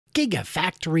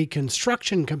GigaFactory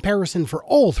construction comparison for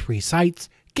all three sites,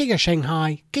 Giga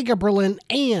Shanghai, Giga Berlin,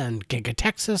 and Giga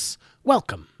Texas.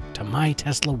 Welcome to My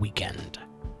Tesla Weekend.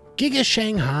 Giga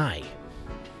Shanghai.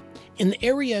 In the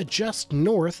area just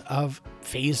north of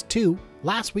Phase 2,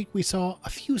 last week we saw a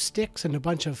few sticks and a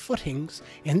bunch of footings,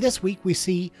 and this week we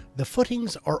see the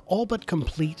footings are all but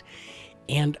complete,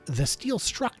 and the steel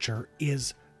structure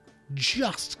is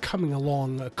just coming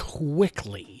along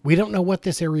quickly. We don't know what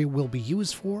this area will be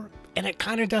used for, and it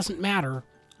kind of doesn't matter.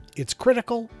 It's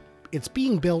critical, it's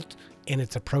being built, and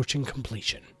it's approaching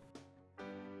completion.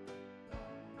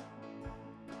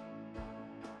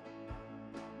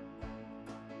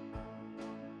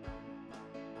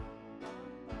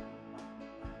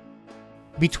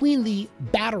 Between the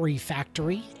battery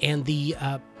factory and the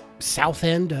south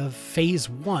end of Phase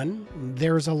 1,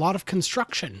 there's a lot of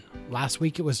construction. Last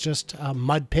week it was just a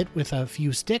mud pit with a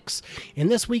few sticks, and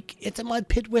this week it's a mud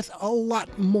pit with a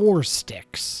lot more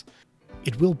sticks.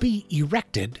 It will be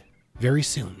erected very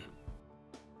soon.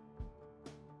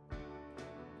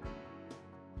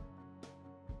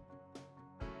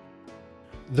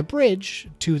 The bridge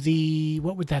to the,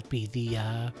 what would that be,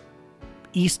 the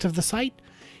east of the site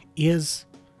is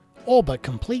all but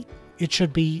complete. It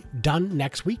should be done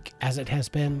next week, as it has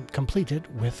been completed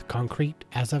with concrete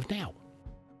as of now.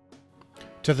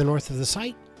 To the north of the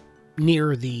site,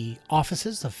 near the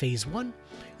offices of Phase 1,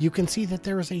 you can see that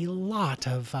there is a lot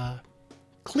of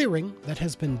clearing that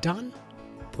has been done,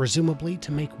 presumably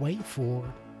to make way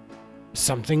for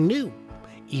something new.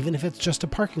 Even if it's just a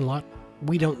parking lot,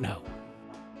 we don't know.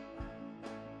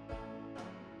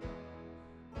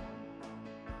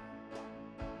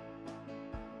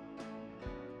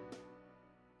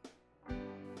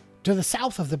 To the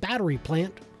south of the battery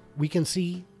plant, we can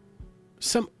see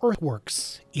some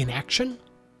earthworks in action.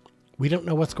 We don't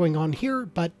know what's going on here,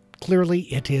 but clearly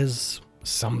it is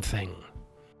something.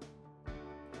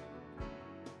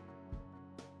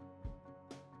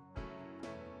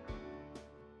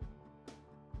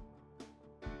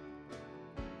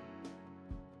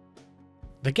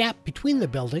 The gap between the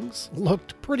buildings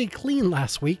looked pretty clean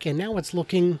last week, and now it's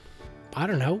looking, I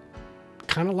don't know,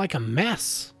 kind of like a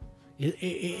mess.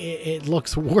 It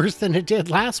looks worse than it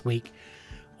did last week,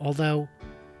 although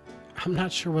I'm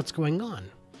not sure what's going on.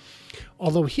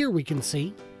 Although here we can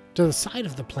see, to the side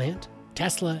of the plant,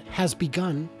 Tesla has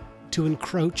begun to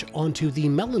encroach onto the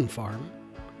melon farm.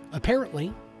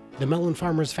 Apparently, the melon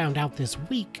farmers found out this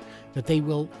week that they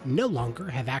will no longer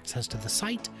have access to the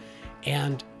site,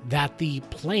 and that the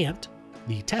plant,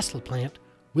 the Tesla plant,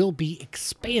 will be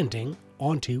expanding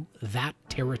onto that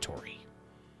territory.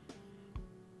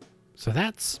 So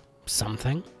that's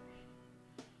something.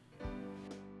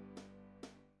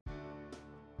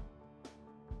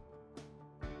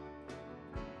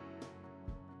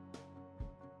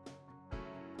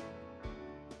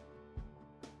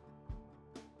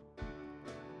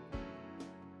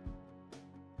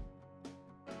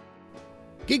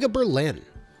 Giga Berlin.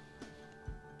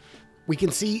 We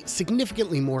can see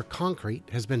significantly more concrete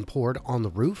has been poured on the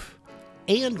roof,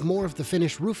 and more of the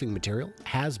finished roofing material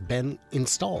has been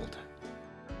installed.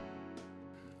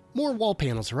 More wall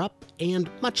panels are up, and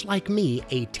much like me,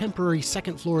 a temporary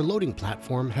second floor loading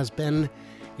platform has been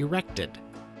erected.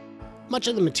 Much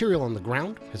of the material on the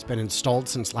ground has been installed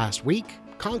since last week.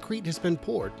 Concrete has been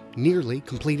poured, nearly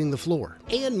completing the floor,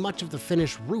 and much of the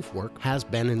finished roof work has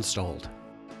been installed.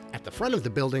 At the front of the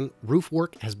building, roof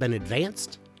work has been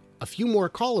advanced, a few more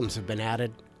columns have been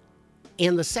added,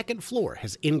 and the second floor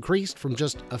has increased from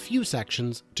just a few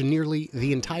sections to nearly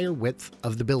the entire width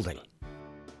of the building.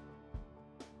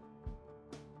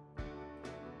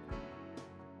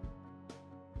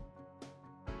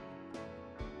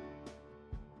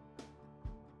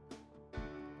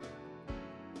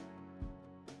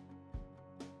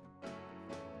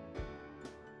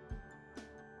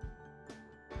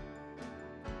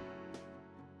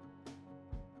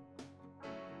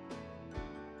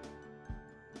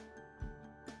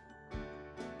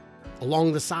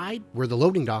 Along the side, where the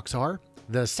loading docks are,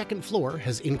 the second floor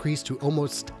has increased to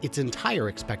almost its entire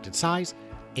expected size,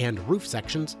 and roof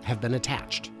sections have been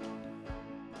attached.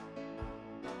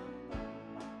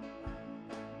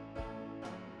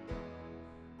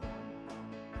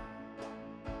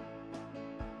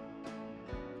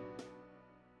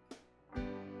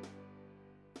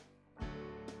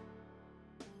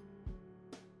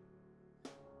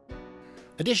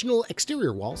 Additional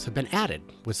exterior walls have been added,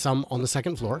 with some on the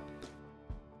second floor.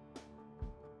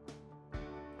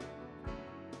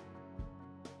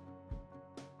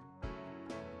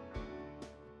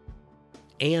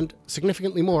 And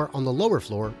significantly more on the lower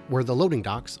floor, where the loading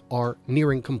docks are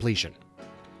nearing completion.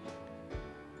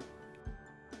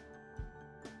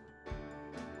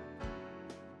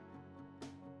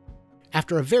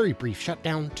 After a very brief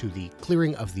shutdown to the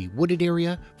clearing of the wooded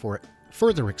area for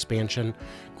further expansion,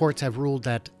 courts have ruled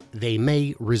that they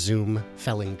may resume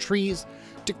felling trees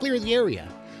to clear the area.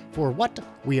 For what,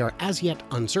 we are as yet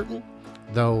uncertain,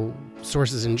 though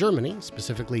sources in Germany,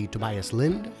 specifically Tobias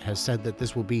Lindh, has said that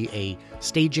this will be a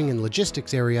staging and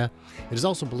logistics area. It is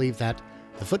also believed that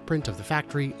the footprint of the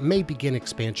factory may begin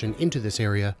expansion into this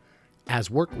area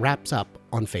as work wraps up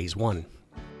on Phase 1.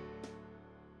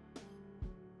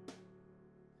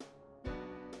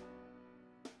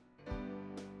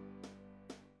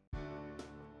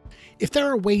 If there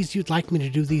are ways you'd like me to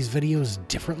do these videos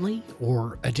differently,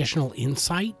 or additional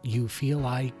insight you feel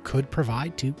I could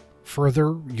provide to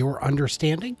further your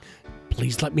understanding,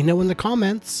 please let me know in the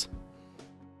comments.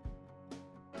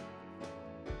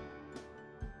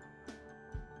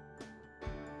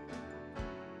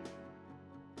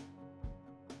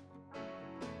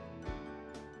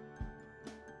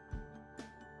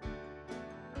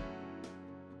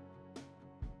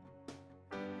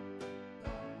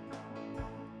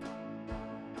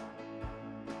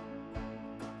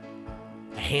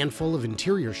 A handful of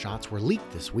interior shots were leaked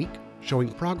this week,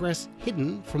 showing progress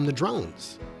hidden from the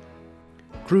drones.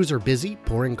 Crews are busy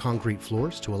pouring concrete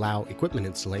floors to allow equipment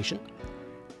installation.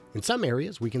 In some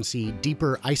areas, we can see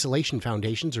deeper isolation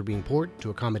foundations are being poured to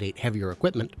accommodate heavier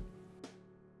equipment.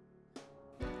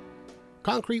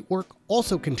 Concrete work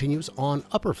also continues on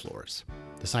upper floors.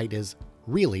 The site is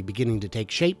really beginning to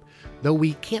take shape, though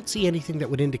we can't see anything that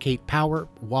would indicate power,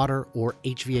 water, or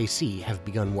HVAC have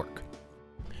begun work.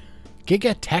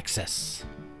 Giga Texas.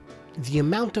 The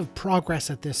amount of progress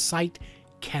at this site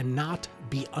cannot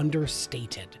be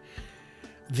understated.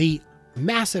 The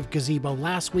massive gazebo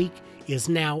last week is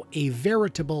now a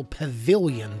veritable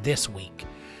pavilion this week.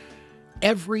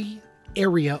 Every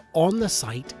area on the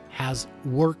site has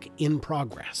work in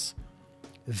progress.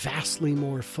 Vastly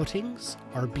more footings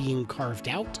are being carved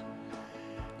out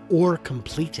or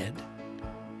completed,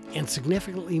 and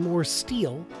significantly more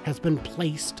steel has been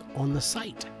placed on the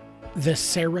site. The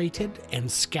serrated and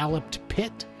scalloped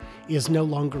pit is no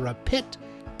longer a pit,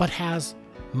 but has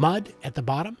mud at the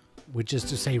bottom, which is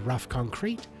to say rough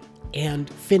concrete, and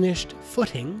finished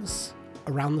footings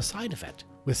around the side of it,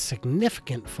 with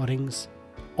significant footings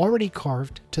already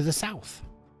carved to the south.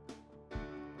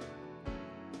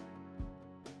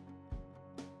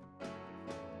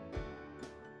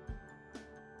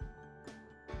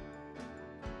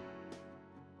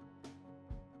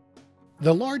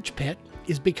 The large pit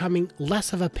is becoming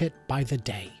less of a pit by the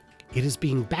day. It is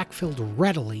being backfilled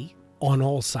readily on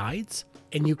all sides,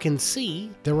 and you can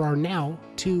see there are now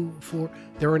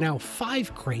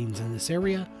 5 cranes in this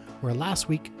area, where last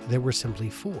week there were simply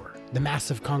 4. The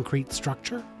massive concrete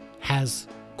structure has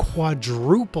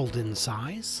quadrupled in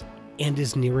size and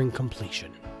is nearing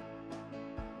completion.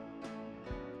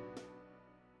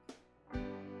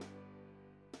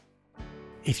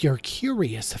 If you're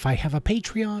curious if I have a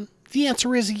Patreon, the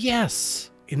answer is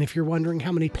yes. And if you're wondering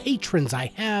how many patrons I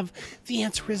have, the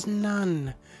answer is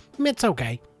none. It's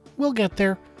okay. We'll get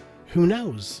there. Who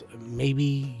knows?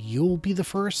 Maybe you'll be the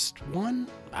first one?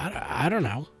 I don't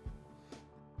know.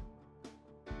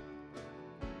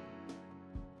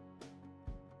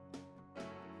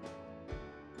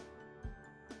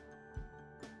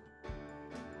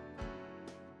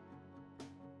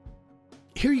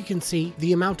 Here you can see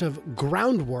the amount of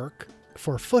groundwork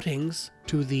for footings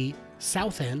to the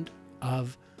south end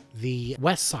of the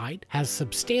west side has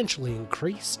substantially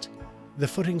increased. The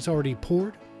footings already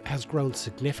poured has grown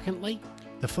significantly.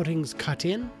 The footings cut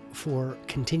in for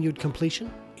continued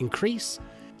completion increase,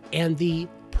 and the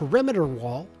perimeter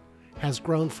wall has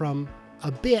grown from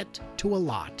a bit to a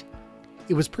lot.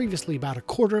 It was previously about a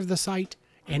quarter of the site,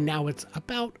 and now it's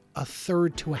about a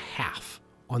third to a half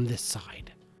on this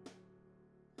side.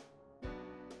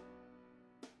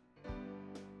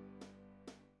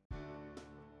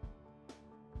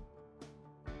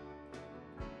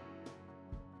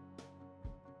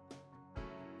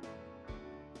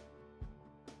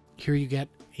 Here you get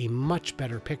a much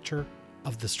better picture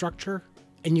of the structure,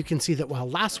 and you can see that while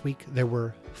last week there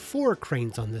were 4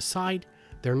 cranes on this side,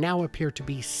 there now appear to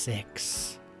be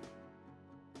 6.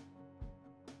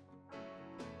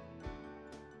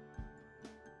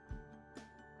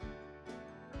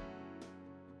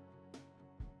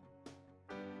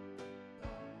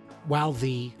 While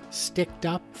the sticked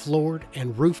up, floored,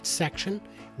 and roofed section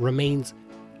remains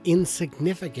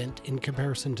insignificant in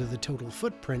comparison to the total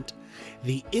footprint,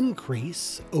 the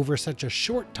increase over such a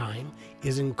short time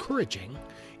is encouraging,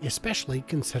 especially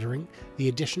considering the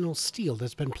additional steel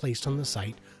that's been placed on the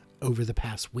site over the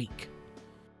past week.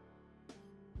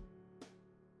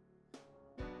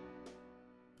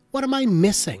 what am I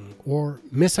missing or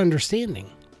misunderstanding?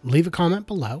 Leave a comment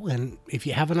below, and if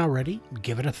you haven't already,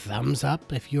 give it a thumbs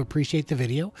up if you appreciate the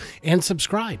video, and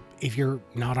subscribe if you're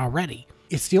not already.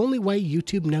 It's the only way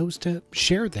YouTube knows to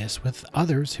share this with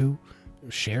others who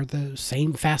share the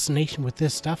same fascination with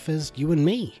this stuff as you and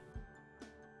me.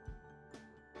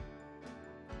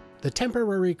 The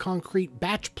temporary concrete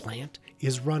batch plant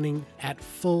is running at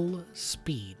full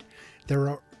speed. There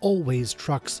are always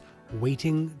trucks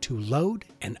waiting to load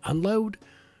and unload.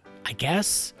 I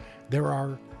guess there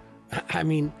are,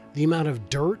 the amount of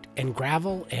dirt and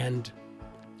gravel and,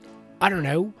 I don't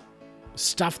know,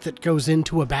 stuff that goes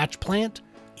into a batch plant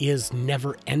is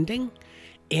never ending.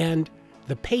 And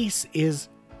the pace is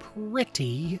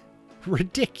pretty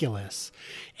ridiculous.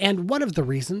 And one of the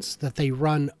reasons that they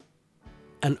run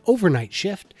an overnight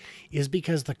shift is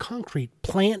because the concrete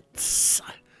plants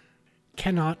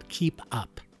cannot keep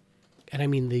up. And I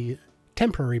mean the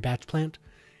temporary batch plant,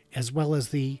 as well as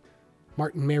the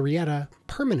Martin Marietta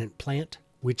permanent plant,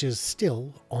 which is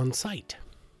still on site.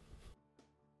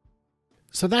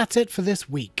 So that's it for this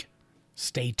week.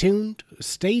 Stay tuned,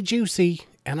 stay juicy,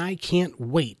 and I can't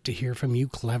wait to hear from you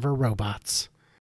clever robots.